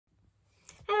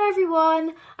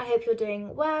everyone, I hope you're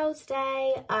doing well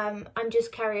today. I'm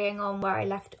just carrying on where I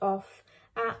left off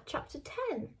at chapter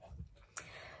 10.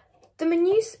 The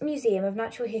Maynooth Museum of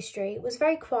Natural History was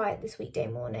very quiet this weekday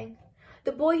morning.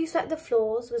 The boy who swept the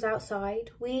floors was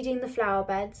outside, weeding the flower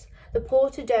beds, the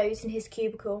porter dozed in his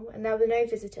cubicle, and there were no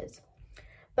visitors.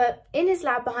 But in his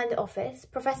lab behind the office,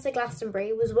 Professor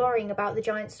Glastonbury was worrying about the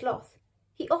giant sloth.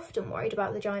 He often worried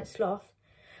about the giant sloth.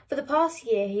 For the past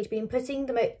year, he'd been putting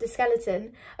the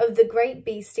skeleton of the great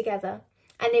beast together,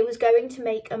 and it was going to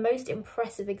make a most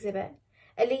impressive exhibit.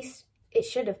 At least, it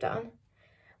should have done.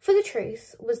 For the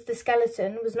truth was the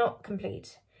skeleton was not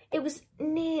complete. It was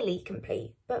nearly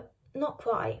complete, but not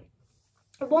quite.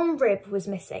 One rib was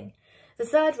missing, the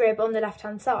third rib on the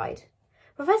left-hand side.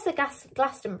 Professor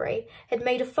Glastonbury had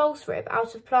made a false rib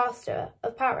out of plaster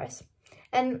of Paris,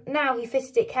 and now he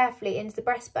fitted it carefully into the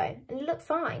breastbone, and it looked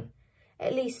fine.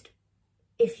 At least,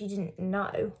 if you didn't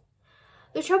know.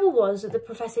 The trouble was that the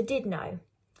professor did know.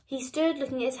 He stood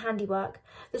looking at his handiwork.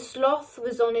 The sloth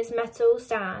was on its metal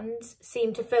stands,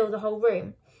 seemed to fill the whole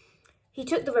room. He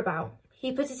took the rib out.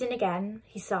 He put it in again.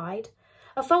 He sighed.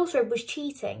 A false rib was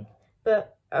cheating,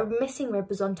 but a missing rib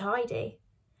was untidy.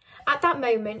 At that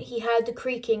moment, he heard the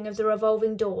creaking of the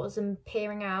revolving doors and,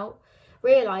 peering out,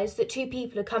 realised that two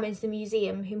people had come into the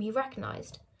museum whom he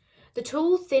recognised. The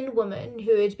tall, thin woman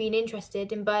who had been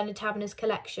interested in Bernard Taverner's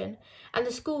collection, and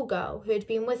the schoolgirl who had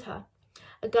been with her,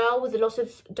 a girl with a lot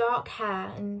of dark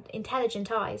hair and intelligent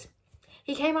eyes.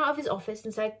 He came out of his office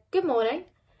and said, "Good morning."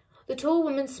 The tall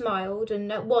woman smiled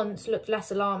and at once looked less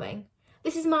alarming.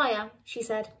 "This is Maya," she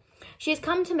said. "She has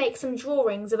come to make some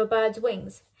drawings of a bird's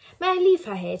wings. May I leave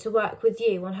her here to work with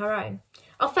you on her own?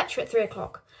 I'll fetch her at 3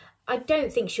 o'clock. I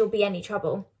don't think she'll be any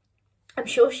trouble." "I'm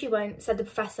sure she won't," said the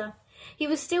professor. He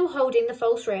was still holding the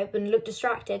false rib and looked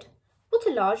distracted. "What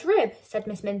a large rib," said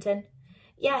Miss Minton.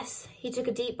 "Yes." He took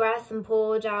a deep breath and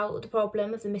poured out the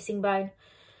problem of the missing bone.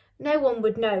 "No one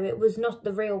would know it was not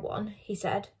the real one," he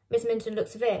said. Miss Minton looked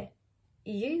severe.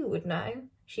 "You would know,"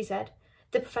 she said.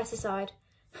 The professor sighed.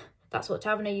 "That's what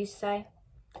Taverner used to say."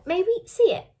 "May we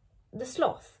see it? The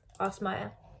sloth?" asked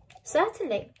Maya.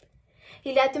 "Certainly."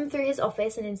 He led them through his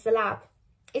office and into the lab.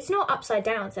 "It's not upside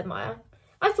down," said Maya.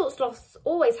 "I thought sloths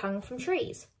always hung from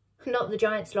trees." "Not the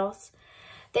giant sloths.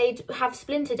 They'd have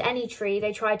splintered any tree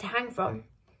they tried to hang from.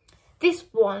 This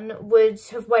one would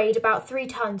have weighed about 3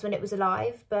 tons when it was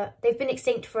alive, but they've been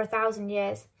extinct for 1,000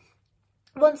 years.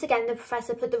 Once again the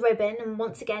professor put the rib in, and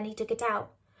once again he took it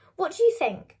out. "What do you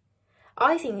think?"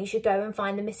 "I think you should go and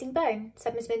find the missing bone,"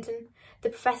 said Miss Minton.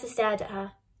 The professor stared at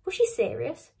her. Was she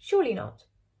serious? Surely not.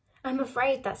 "I'm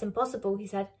afraid that's impossible," he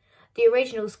said. "The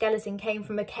original skeleton came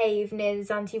from a cave near the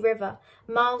Zante River,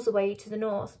 miles away to the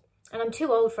north, and I'm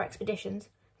too old for expeditions."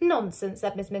 "Nonsense,"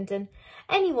 said Miss Minton.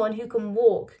 "Anyone who can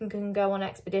walk can go on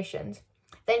expeditions."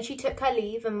 Then she took her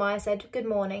leave, and Maya said good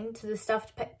morning to the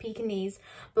stuffed Pekingese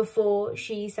before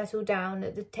she settled down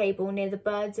at the table near the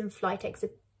Birds in Flight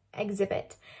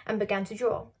exhibit and began to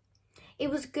draw. It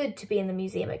was good to be in the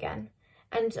museum again,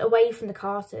 and away from the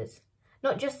carters.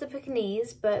 Not just the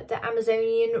Pekingese, but the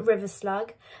Amazonian river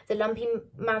slug, the lumpy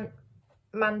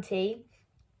manatee,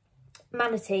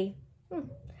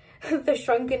 the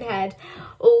shrunken head,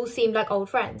 all seemed like old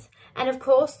friends. And of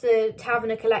course the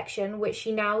Taverner collection, which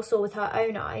she now saw with her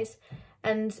own eyes.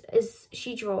 And as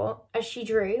she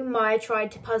drew, Maya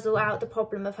tried to puzzle out the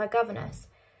problem of her governess.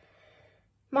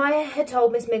 Maya had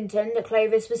told Miss Minton that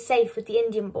Clovis was safe with the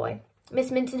Indian boy. Miss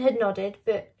Minton had nodded,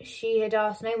 but she had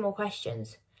asked no more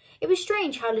questions. It was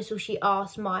strange how little she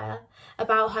asked Maya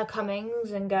about her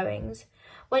comings and goings,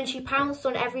 when she pounced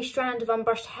on every strand of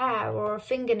unbrushed hair or a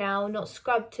fingernail not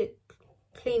scrubbed to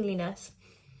cleanliness.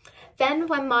 Then,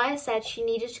 when Maya said she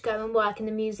needed to go and work in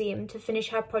the museum to finish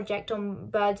her project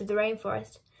on birds of the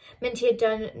rainforest, Minty had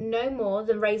done no more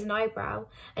than raise an eyebrow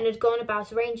and had gone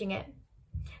about arranging it.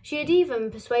 She had even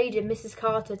persuaded Mrs.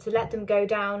 Carter to let them go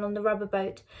down on the rubber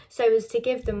boat so as to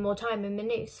give them more time in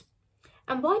Maynooth.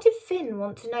 And why did Finn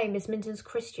want to know Miss Minton's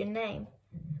Christian name?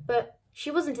 But she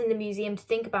wasn't in the museum to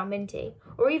think about Minty,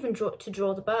 or even to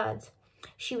draw the birds.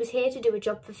 She was here to do a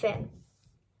job for Finn.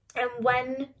 And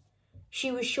when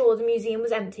she was sure the museum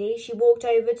was empty, she walked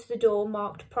over to the door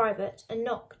marked private and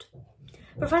knocked.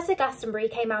 Professor Glastonbury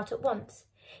came out at once.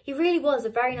 He really was a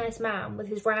very nice man, with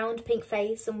his round pink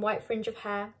face and white fringe of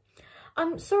hair.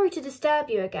 "I'm sorry to disturb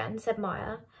you again," said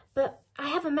Maya, "but I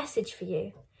have a message for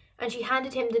you." And she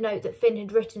handed him the note that Finn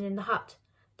had written in the hut.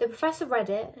 The professor read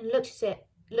it and looked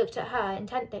at her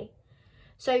intently.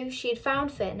 So she had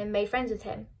found Finn and made friends with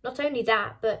him. Not only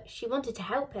that, but she wanted to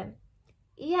help him.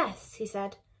 "Yes," he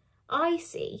said. "I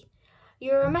see.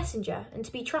 You're a messenger and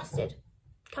to be trusted.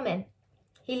 Come in."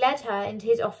 He led her into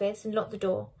his office and locked the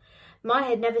door. Maya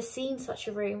had never seen such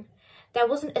a room. There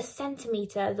wasn't a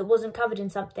centimetre that wasn't covered in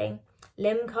something.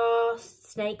 Limb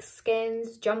casts, snake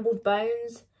skins, jumbled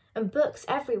bones, and books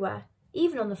everywhere,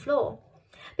 even on the floor.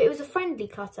 But it was a friendly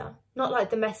clutter, not like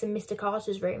the mess in Mr.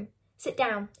 Carter's room. "Sit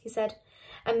down," he said,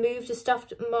 and moved a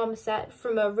stuffed marmoset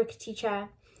from a rickety chair.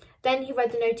 Then he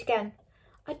read the note again.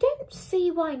 "I don't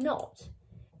see why not.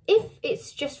 If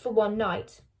it's just for one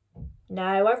night."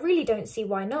 "No, I really don't see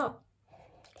why not."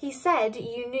 "He said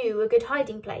you knew a good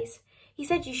hiding place. He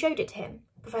said you showed it to him."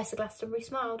 Professor Glastonbury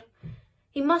smiled.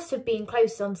 He must have been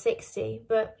close on 60,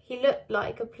 but he looked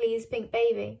like a pleased pink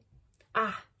baby.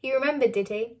 "Ah, he remembered, did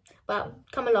he? Well,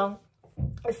 come along.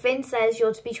 If Finn says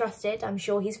you're to be trusted, I'm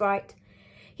sure he's right."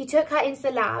 He took her into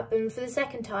the lab, and for the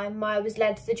second time Maya was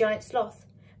led to the giant sloth.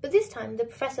 But this time the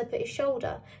professor put his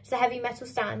shoulder to the heavy metal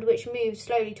stand, which moved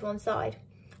slowly to one side.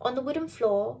 On the wooden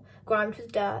floor, grimed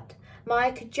with dirt,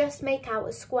 Maya could just make out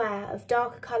a square of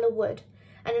darker colour wood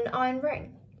and an iron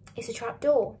ring. "It's a trap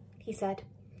door," he said.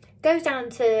 "Goes down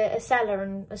to a cellar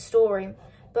and a storeroom,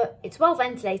 but it's well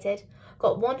ventilated.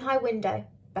 Got one high window.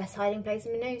 Best hiding place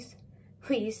in Manus,"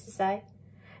 we used to say.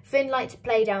 Finn liked to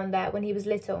play down there when he was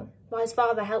little, while his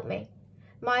father helped me.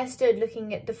 Maya stood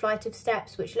looking at the flight of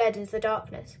steps which led into the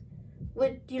darkness.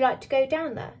 "Would you like to go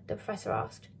down there?" the professor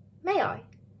asked. "May I?"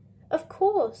 "Of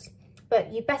course,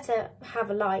 but you'd better have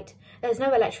a light. There's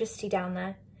no electricity down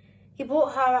there." He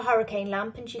brought her a hurricane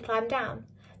lamp and she climbed down.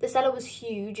 The cellar was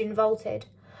huge and vaulted,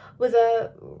 with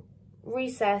a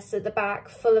recess at the back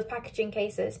full of packaging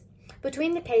cases.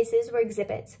 Between the cases were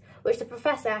exhibits, which the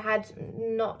professor had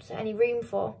not any room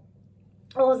for,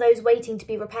 or those waiting to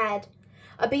be repaired.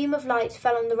 A beam of light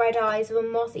fell on the red eyes of a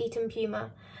moth-eaten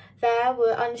puma. There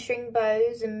were unstringed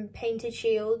bows and painted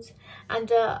shields, and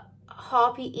a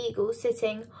harpy eagle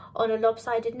sitting on a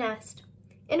lopsided nest.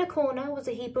 In a corner was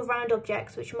a heap of round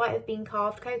objects which might have been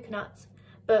carved coconuts,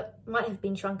 but might have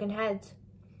been shrunken heads.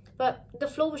 But the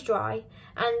floor was dry,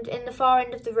 and in the far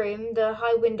end of the room the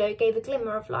high window gave a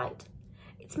glimmer of light.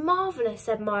 "It's marvellous,"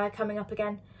 said Maya, coming up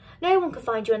again. "No one could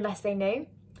find you unless they knew."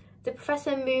 The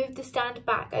professor moved the stand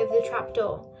back over the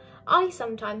trapdoor. "I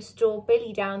sometimes store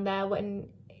Billy down there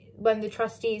when the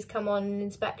trustees come on an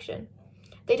inspection.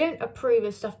 They don't approve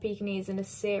of stuffed Pekingese in a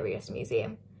serious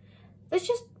museum." "There's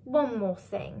just one more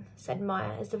thing," said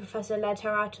Maya as the professor led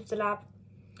her out of the lab.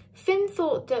 "Finn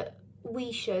thought that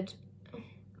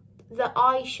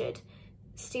I should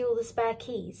steal the spare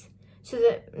keys so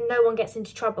that no one gets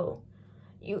into trouble.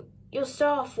 Your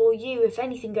staff or you if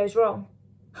anything goes wrong."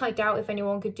 "I doubt if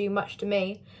anyone could do much to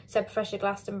me," said Professor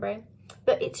Glastonbury.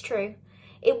 "But it's true.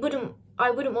 I wouldn't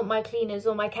want my cleaners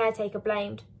or my caretaker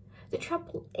blamed." "The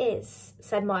trouble is,"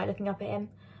 said Maya, looking up at him,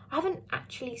 "I haven't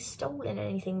actually stolen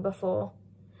anything before."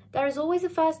 "There is always a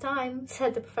first time,"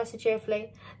 said the professor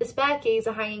cheerfully. "The spare keys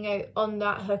are hanging on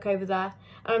that hook over there,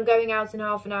 and I'm going out in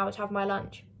half an hour to have my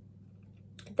lunch."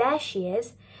 "There she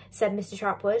is," said Mr.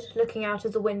 Trapwood, looking out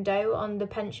of the window on the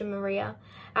Pension Maria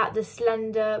at the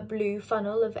slender blue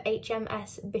funnel of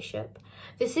HMS Bishop,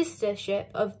 the sister ship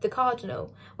of the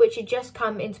Cardinal, which had just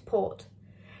come into port.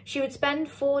 She would spend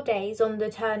 4 days on the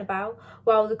turnabout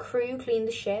while the crew cleaned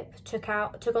the ship, took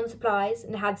on supplies,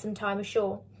 and had some time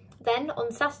ashore. Then,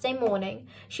 on Saturday morning,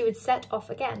 she would set off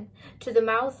again, to the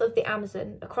mouth of the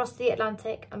Amazon, across the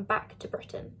Atlantic and back to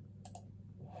Britain.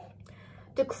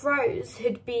 The Crows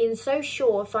had been so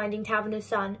sure of finding Taverner's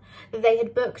son that they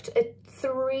had booked a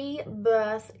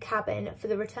 3-berth cabin for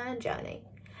the return journey.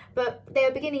 But they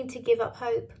were beginning to give up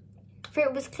hope, for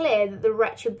it was clear that the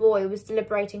wretched boy was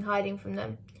deliberating hiding from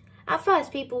them. At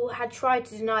first, people had tried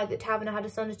to deny that Taverner had a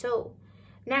son at all.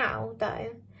 Now,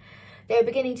 though, they were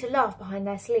beginning to laugh behind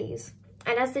their sleeves.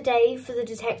 And as the day for the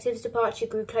detective's departure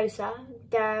grew closer,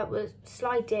 there were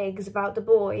sly digs about the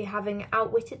boy having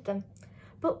outwitted them.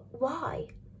 But why?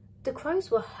 The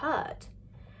Crows were hurt.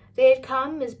 They had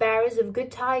come as bearers of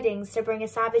good tidings to bring a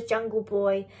savage jungle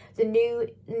boy the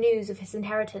news of his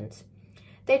inheritance.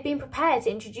 They had been prepared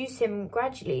to introduce him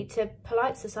gradually to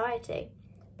polite society,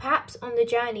 perhaps on the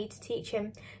journey to teach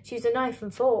him to use a knife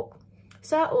and fork.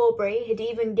 Sir Aubrey had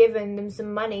even given them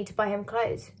some money to buy him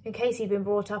clothes, in case he'd been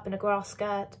brought up in a grass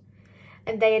skirt,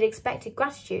 and they had expected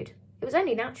gratitude. It was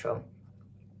only natural.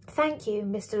 "Thank you,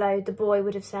 Mr. Lode," the boy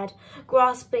would have said,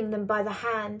 grasping them by the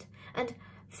hand, and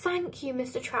 "Thank you,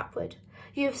 Mr. Trapwood.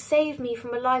 You have saved me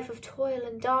from a life of toil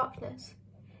and darkness."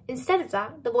 Instead of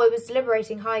that, the boy was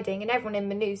deliberating hiding, and everyone in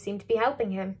Manus seemed to be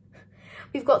helping him.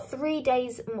 "We've got 3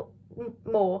 days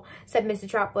more," said Mr.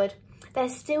 Trapwood.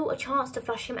 "There's still a chance to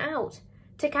flush him out,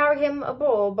 to carry him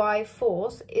abroad by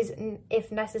force,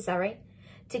 if necessary,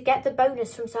 to get the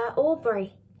bonus from Sir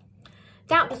Aubrey."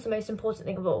 That was the most important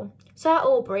thing of all. Sir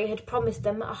Aubrey had promised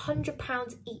them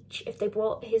 £100 each if they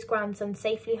brought his grandson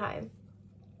safely home.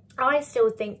 I still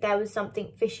think there was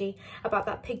something fishy about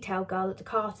that pigtail girl at the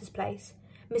Carter's place.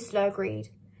 Miss Lowe agreed.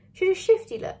 She had a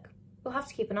shifty look. We'll have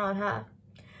to keep an eye on her.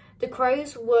 The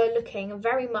Crows were looking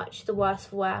very much the worse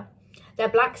for wear. Their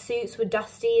black suits were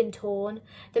dusty and torn.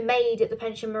 The maid at the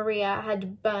Pension Maria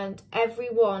had burnt every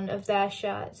one of their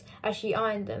shirts as she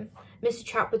ironed them. Mr.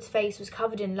 Trapwood's face was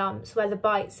covered in lumps where the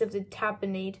bites of the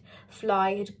tabanid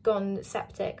fly had gone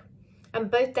septic,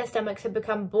 and both their stomachs had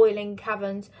become boiling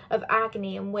caverns of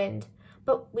agony and wind.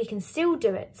 But we can still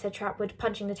do it, said Trapwood,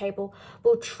 punching the table.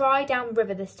 We'll try down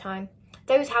river this time.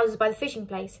 Those houses by the fishing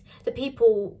place, the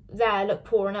people there look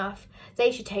poor enough.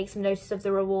 They should take some notice of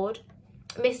the reward.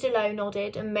 Mr. Lowe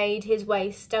nodded and made his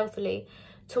way stealthily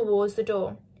towards the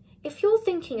door. If you're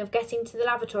thinking of getting to the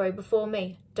lavatory before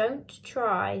me, don't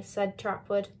try, said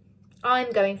Trapwood.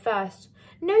 I'm going first.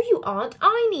 No, you aren't.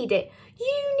 I need it.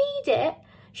 You need it.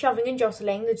 Shoving and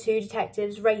jostling, the two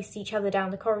detectives raced each other down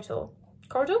the corridor.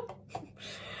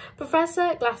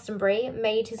 Professor Glastonbury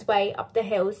made his way up the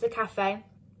hill to the cafe,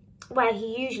 where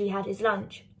he usually had his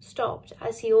lunch, stopped,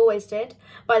 as he always did,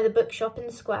 by the bookshop in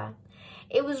the square.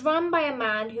 It was run by a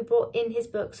man who brought in his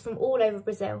books from all over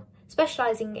Brazil,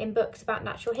 specialising in books about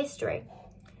natural history.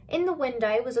 In the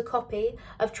window was a copy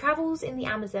of Travels in the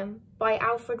Amazon by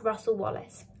Alfred Russel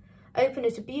Wallace, open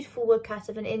at a beautiful woodcut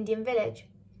of an Indian village.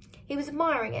 He was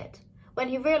admiring it when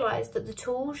he realised that the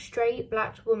tall,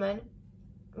 straight-backed woman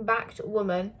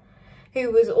who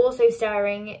was also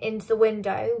staring into the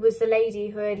window was the lady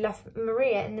who had left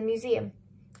Maria in the museum.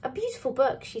 A beautiful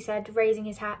book, she said, raising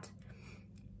his hat.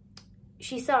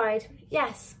 She sighed.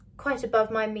 Yes, quite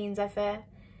above my means, I fear.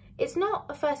 It's not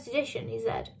a first edition, he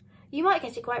said. You might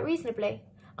get it quite reasonably.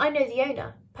 I know the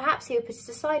owner. Perhaps he'll put it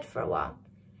aside for a while.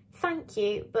 Thank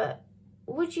you, but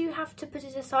would you have to put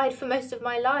it aside for most of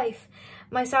my life?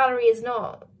 My salary is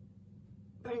not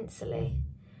princely,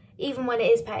 even when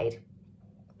it is paid.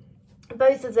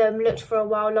 Both of them looked for a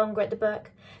while longer at the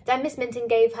book. Then Miss Minton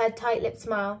gave her tight-lipped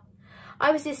smile.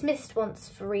 I was dismissed once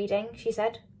for reading, she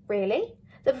said. Really?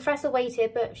 The professor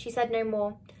waited, but she said no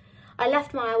more. I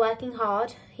left Maya working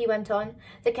hard, he went on.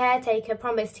 The caretaker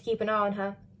promised to keep an eye on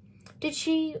her. Did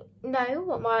she know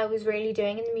what Maya was really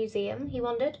doing in the museum, he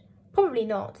wondered. Probably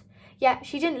not. Yet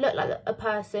she didn't look like a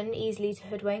person easily to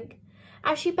hoodwink.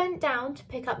 As she bent down to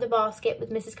pick up the basket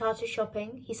with Mrs. Carter's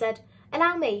shopping, he said,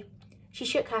 Allow me. She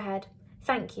shook her head.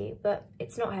 Thank you, but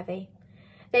it's not heavy.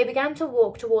 They began to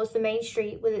walk towards the main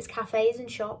street with its cafes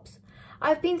and shops.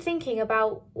 I've been thinking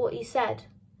about what you said,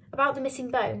 about the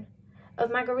missing bone of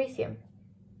Megarethium.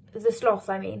 The sloth,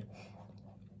 I mean.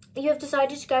 You have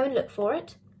decided to go and look for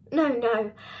it?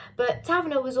 No, but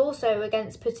Taverner was also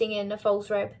against putting in a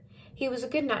false rib. He was a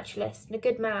good naturalist and a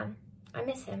good man. I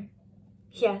miss him.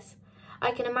 Yes,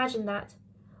 I can imagine that.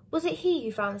 Was it he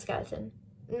who found the skeleton?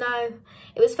 No,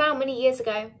 it was found many years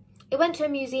ago. It went to a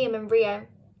museum in Rio,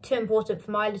 too important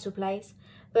for my little place,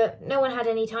 but no one had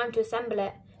any time to assemble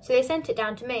it, so they sent it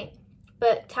down to me.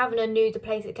 But Taverner knew the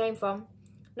place it came from.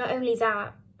 Not only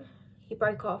that, he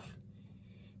broke off.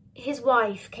 His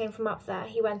wife came from up there,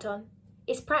 he went on.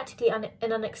 It's practically an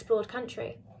unexplored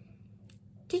country.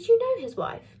 Did you know his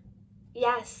wife?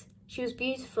 Yes, she was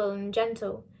beautiful and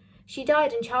gentle. She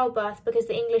died in childbirth because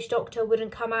the English doctor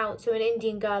wouldn't come out to an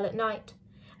Indian girl at night.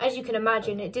 As you can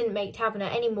imagine, it didn't make Taverner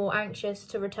any more anxious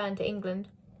to return to England.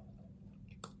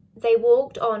 They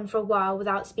walked on for a while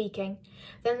without speaking.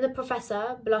 Then the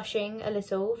professor, blushing a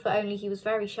little, for only he was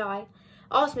very shy,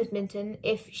 asked Miss Minton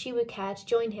if she would care to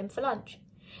join him for lunch.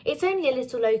 It's only a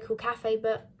little local cafe,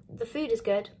 but the food is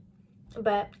good.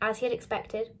 But, as he had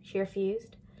expected, she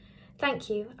refused. Thank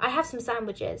you, I have some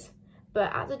sandwiches.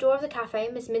 But at the door of the cafe,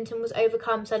 Miss Minton was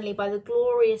overcome suddenly by the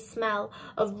glorious smell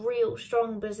of real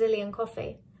strong Brazilian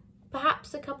coffee.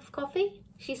 Perhaps a cup of coffee?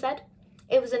 She said.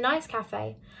 It was a nice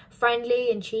cafe,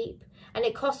 friendly and cheap, and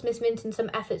it cost Miss Minton some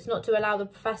efforts not to allow the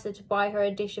professor to buy her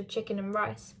a dish of chicken and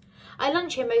rice. I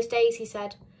lunch here most days, he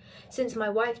said, since my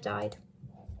wife died.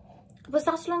 Was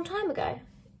that a long time ago?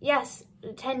 Yes,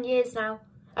 10 years now.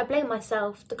 I blame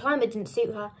myself. The climate didn't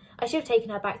suit her. I should have taken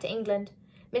her back to England.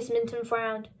 Miss Minton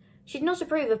frowned. She did not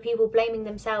approve of people blaming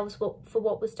themselves for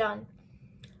what was done.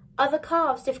 Are the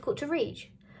calves difficult to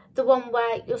reach? The one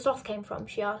where your sloth came from,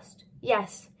 she asked.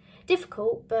 Yes,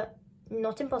 difficult, but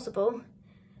not impossible.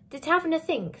 Did Taverner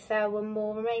think there were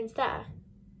more remains there?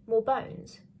 More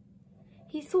bones?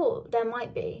 He thought there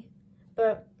might be,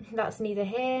 but that's neither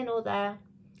here nor there.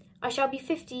 I shall be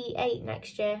 58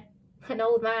 next year. An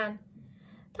old man.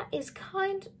 That is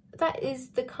kind that is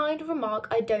the kind of remark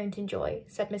I don't enjoy,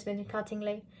 said Miss Minton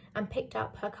cuttingly, and picked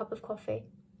up her cup of coffee.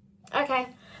 Okay,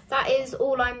 that is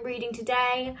all I'm reading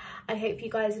today. I hope you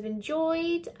guys have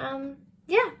enjoyed.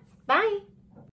 Yeah, bye.